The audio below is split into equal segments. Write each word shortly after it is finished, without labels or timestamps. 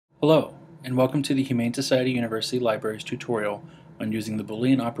Hello, and welcome to the Humane Society University Library's tutorial on using the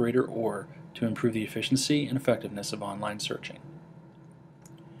Boolean operator OR to improve the efficiency and effectiveness of online searching.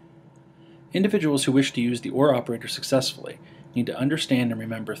 Individuals who wish to use the OR operator successfully need to understand and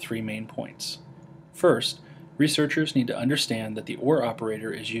remember three main points. First, researchers need to understand that the OR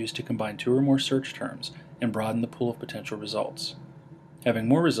operator is used to combine two or more search terms and broaden the pool of potential results. Having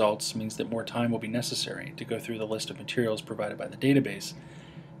more results means that more time will be necessary to go through the list of materials provided by the database,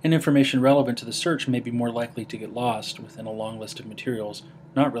 and information relevant to the search may be more likely to get lost within a long list of materials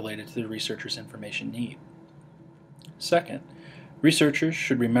not related to the researcher's information need. Second, researchers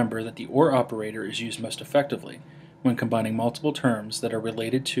should remember that the OR operator is used most effectively when combining multiple terms that are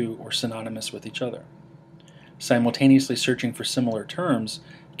related to or synonymous with each other. Simultaneously searching for similar terms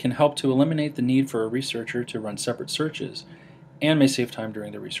can help to eliminate the need for a researcher to run separate searches and may save time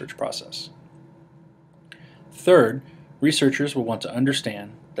during the research process. Third, researchers will want to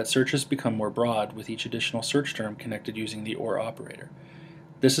understand that searches become more broad with each additional search term connected using the OR operator.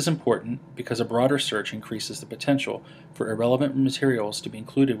 This is important because a broader search increases the potential for irrelevant materials to be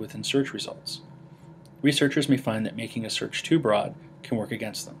included within search results. Researchers may find that making a search too broad can work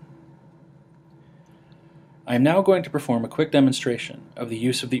against them. I am now going to perform a quick demonstration of the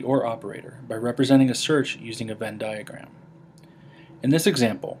use of the OR operator by representing a search using a Venn diagram. In this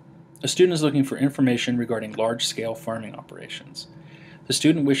example, a student is looking for information regarding large-scale farming operations. The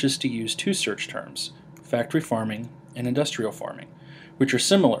student wishes to use two search terms, factory farming and industrial farming, which are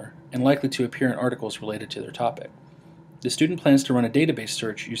similar and likely to appear in articles related to their topic. The student plans to run a database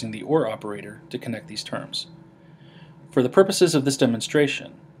search using the OR operator to connect these terms. For the purposes of this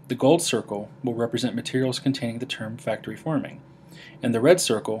demonstration, the gold circle will represent materials containing the term factory farming, and the red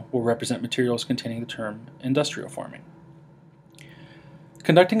circle will represent materials containing the term industrial farming.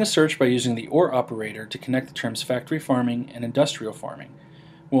 Conducting a search by using the OR operator to connect the terms factory farming and industrial farming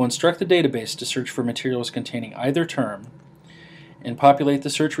will instruct the database to search for materials containing either term and populate the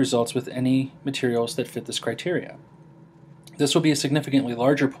search results with any materials that fit this criteria. This will be a significantly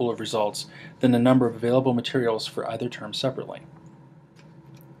larger pool of results than the number of available materials for either term separately.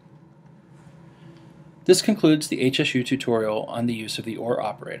 This concludes the HSU tutorial on the use of the OR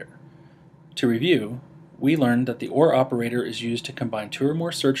operator. To review, we learned that the OR operator is used to combine two or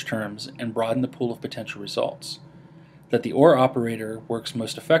more search terms and broaden the pool of potential results, that the OR operator works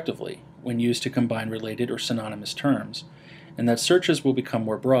most effectively when used to combine related or synonymous terms, and that searches will become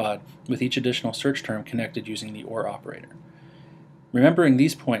more broad with each additional search term connected using the OR operator. Remembering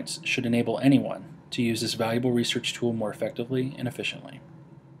these points should enable anyone to use this valuable research tool more effectively and efficiently.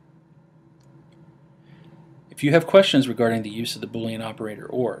 If you have questions regarding the use of the Boolean operator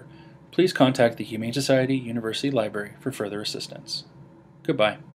OR, please contact the Humane Society University Library for further assistance. Goodbye.